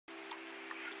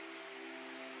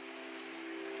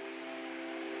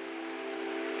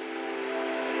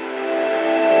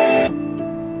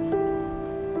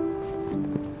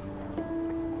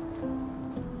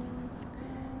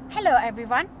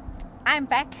everyone, I'm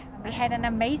back. We had an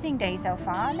amazing day so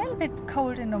far, a little bit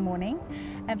cold in the morning,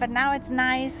 but now it's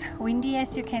nice, windy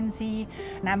as you can see,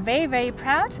 and I'm very, very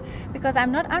proud because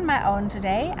I'm not on my own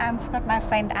today. I've got my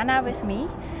friend Anna with me,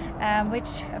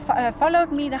 which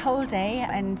followed me the whole day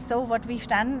and saw what we've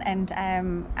done, and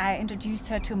I introduced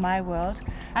her to my world.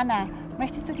 Anna,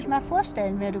 möchtest du dich mal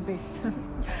vorstellen, wer du bist?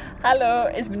 Hallo,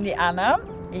 ich bin die Anna.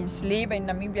 Ich lebe in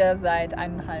Namibia seit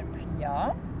 1,5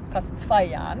 Jahren, fast 2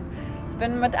 Jahren. Ich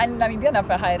bin mit einem Namibianer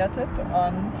verheiratet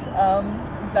und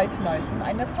seit neuestem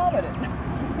eine Farmerin.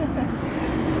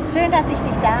 Schön, dass ich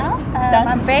dich darf.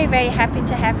 I'm very, very happy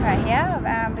to have her here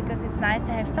because it's nice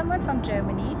to have someone from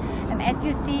Germany. And as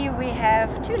you see, we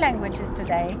have 2 languages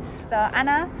today. So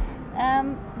Anna,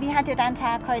 wie hat dir dein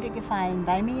Tag heute gefallen?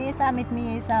 Bei MYEISHA, mit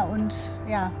MYEISHA und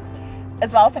ja.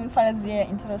 Es war auf jeden Fall sehr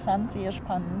interessant, sehr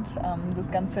spannend,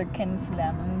 das Ganze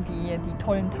kennenzulernen, wie die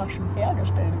tollen Taschen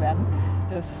hergestellt werden.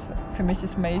 Das für mich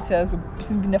ist MYEISHA so ein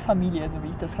bisschen wie eine Familie, so wie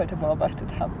ich das heute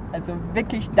beobachtet habe. Also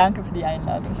wirklich danke für die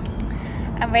Einladung.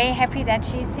 I'm very happy that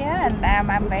she's here, and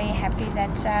I'm very happy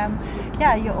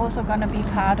that you're also going to be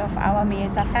part of our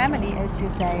MYEISHA family, as you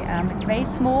say. It's very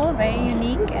small, very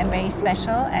unique and very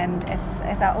special, and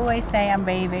as I always say, I'm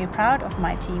very, very proud of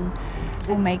my team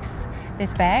who makes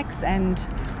these bags and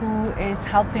who is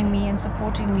helping me and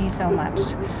supporting me so much.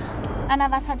 Anna,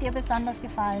 was hat dir besonders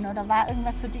gefallen oder war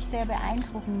irgendwas für dich sehr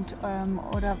beeindruckend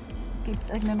oder gibt es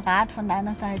irgendeinen Rat von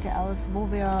deiner Seite aus, wo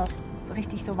wir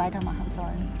richtig so weitermachen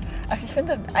sollen? Ach, ich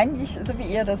finde eigentlich, so wie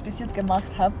ihr das bis jetzt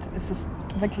gemacht habt, ist es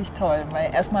wirklich toll,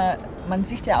 weil erstmal, man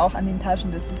sieht ja auch an den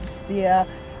Taschen, dass es sehr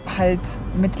halt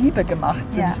mit Liebe gemacht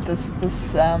sind.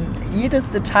 Ja. Jedes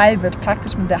Detail wird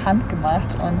praktisch mit der Hand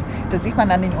gemacht und das sieht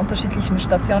man an den unterschiedlichen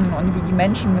Stationen und wie die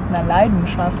Menschen mit einer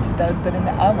Leidenschaft da drin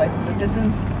arbeiten. Das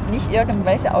sind nicht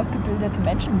irgendwelche ausgebildete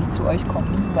Menschen, die zu euch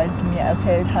kommen, soweit du mir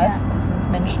erzählt hast. Ja. Das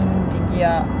sind Menschen, die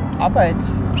ihr Arbeit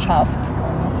schafft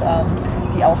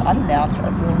und die auch anlernt.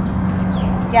 Also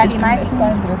ja, die meisten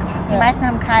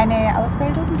haben keine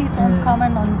Ausbildung, die zu uns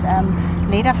kommen, und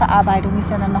Lederverarbeitung ist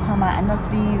ja dann noch einmal anders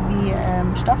wie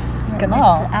Stoff,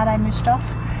 genau. Mit Arbeiten mit Stoff,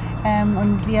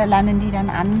 und wir lernen die dann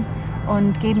an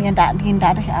und geben ihnen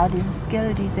dadurch auch dieses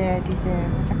Skill, diese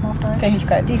was sagt man auf Deutsch?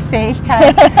 Fähigkeit. Die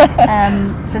Fähigkeit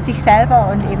für sich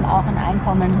selber und eben auch ein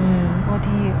Einkommen,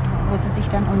 wo sie sich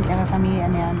dann und ihre Familie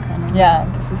ernähren können. Ja,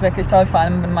 das ist wirklich toll, vor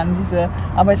allem wenn man diese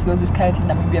Arbeitslosigkeit in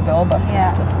Namibia beobachtet.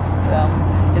 Ja. Das ist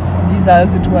jetzt in dieser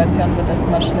Situation wird das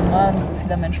immer schlimmer, so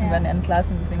viele Menschen werden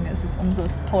entlassen, deswegen ist es umso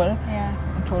toller,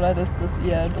 dass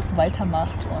ihr das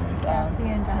weitermacht. Und,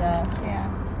 vielen Dank. Ja,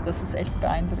 das ist echt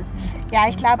beeindruckend. Ja,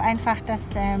 ich glaube einfach, dass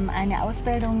eine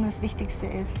Ausbildung das Wichtigste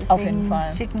ist. Deswegen auf jeden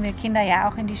Fall. Schicken wir Kinder ja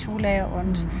auch in die Schule,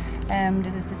 und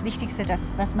das ist das Wichtigste,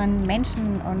 was man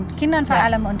Menschen und Kindern vor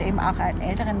allem und eben auch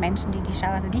älteren Menschen, die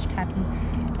Chance nicht hatten,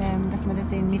 dass man das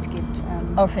denen mitgibt.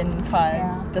 Auf jeden Fall.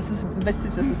 Ja. Das ist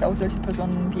wichtig, dass es auch solche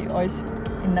Personen wie euch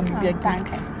in Namibia gibt.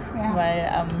 Danke. Ja.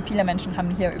 Weil viele Menschen haben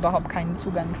hier überhaupt keinen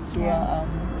Zugang zur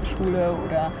Schule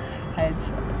oder halt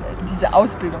diese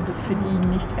Ausbildung, das für die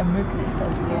nicht ermöglicht.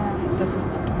 Also das ist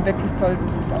wirklich toll,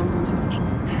 dass es auch solche Menschen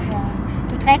gibt. Ja.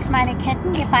 Du trägst meine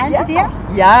Ketten, gefallen sie dir?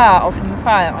 Ja, auf jeden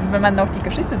Fall. Und wenn man noch die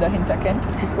Geschichte dahinter kennt,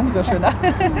 ist es umso schöner.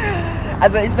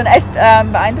 Also ich bin echt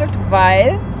beeindruckt,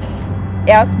 weil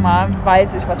erstmal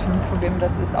weiß ich, was für ein Problem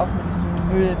das ist, auch mit diesem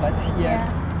Müll, was hier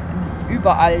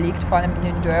überall liegt, vor allem in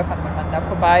den Dörfern, wenn man da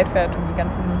vorbeifährt und die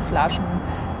ganzen Flaschen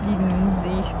liegen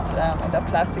sieht oder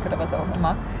Plastik oder was auch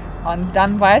immer. Und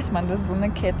dann weiß man, dass so eine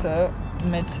Kette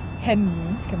mit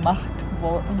Händen gemacht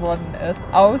worden ist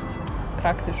aus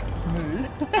praktisch Müll.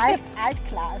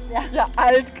 Altglas, ja. Ja,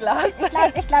 Altglas.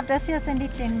 Ich glaube, das hier sind die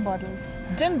Gin Bottles.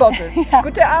 Gin Bottles,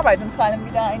 gute Arbeit und vor allem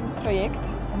wieder ein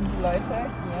Projekt, um die Leute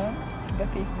hier zu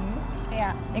befähigen,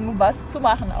 irgendwas zu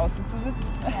machen, außer zu sitzen.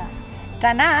 Ja.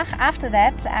 Danach, after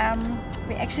that,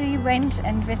 we actually went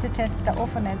and visited the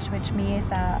orphanage, which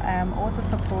MYEISHA also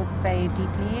supports very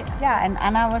deeply. Yeah, and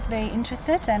Anna was very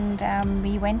interested, and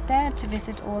we went there to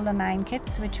visit all the 9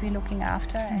 kids, which we're looking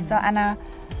after. So Anna,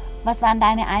 was waren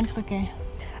deine Eindrücke?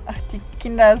 Ach, die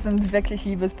Kinder sind wirklich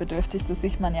liebesbedürftig, das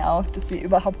sieht man ja auch, dass sie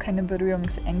überhaupt keine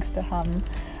Berührungsängste haben.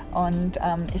 Und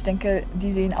ich denke,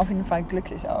 die sehen auf jeden Fall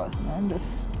glücklich aus. Ne? Das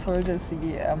ist toll, dass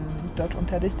sie dort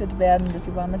unterrichtet werden, dass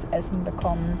sie warmes Essen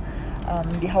bekommen,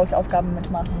 die Hausaufgaben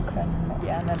mitmachen können.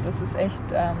 Ja, ne? Das ist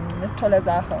echt eine tolle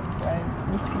Sache, weil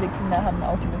nicht viele Kinder haben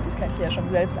auch die Möglichkeit, hier schon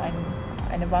selbst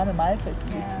eine warme Mahlzeit zu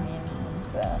sich zu nehmen.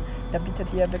 Und da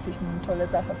bietet ihr wirklich eine tolle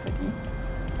Sache für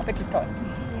die. Wirklich toll.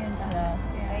 Vielen Dank. Ja.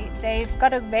 They've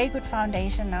got a very good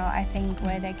foundation now, I think,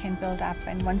 where they can build up.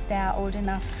 And once they are old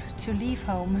enough to leave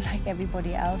home, like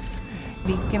everybody else,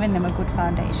 we've given them a good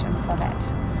foundation for that.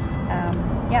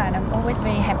 Yeah, and I'm always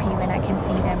very happy when I can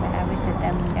see them and I visit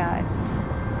them. Yeah,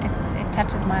 it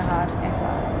touches my heart as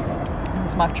well. Und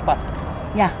es macht Spaß.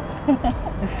 Ja,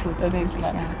 es tut es wirklich.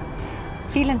 Ja.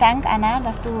 Vielen Dank, Anna,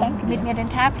 dass du mit mir den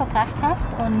Tag verbracht hast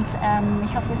und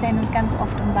ich hoffe, wir sehen uns ganz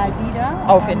oft und bald wieder.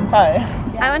 Auf jeden Fall.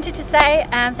 I wanted to say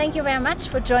thank you very much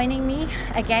for joining me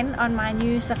again on my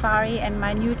new safari and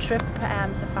my new trip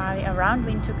safari around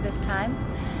Windhoek this time.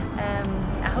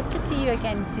 I hope to see you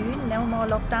again soon. No more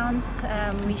lockdowns.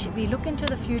 We look into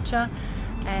the future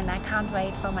and I can't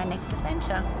wait for my next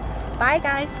adventure. Bye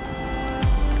guys!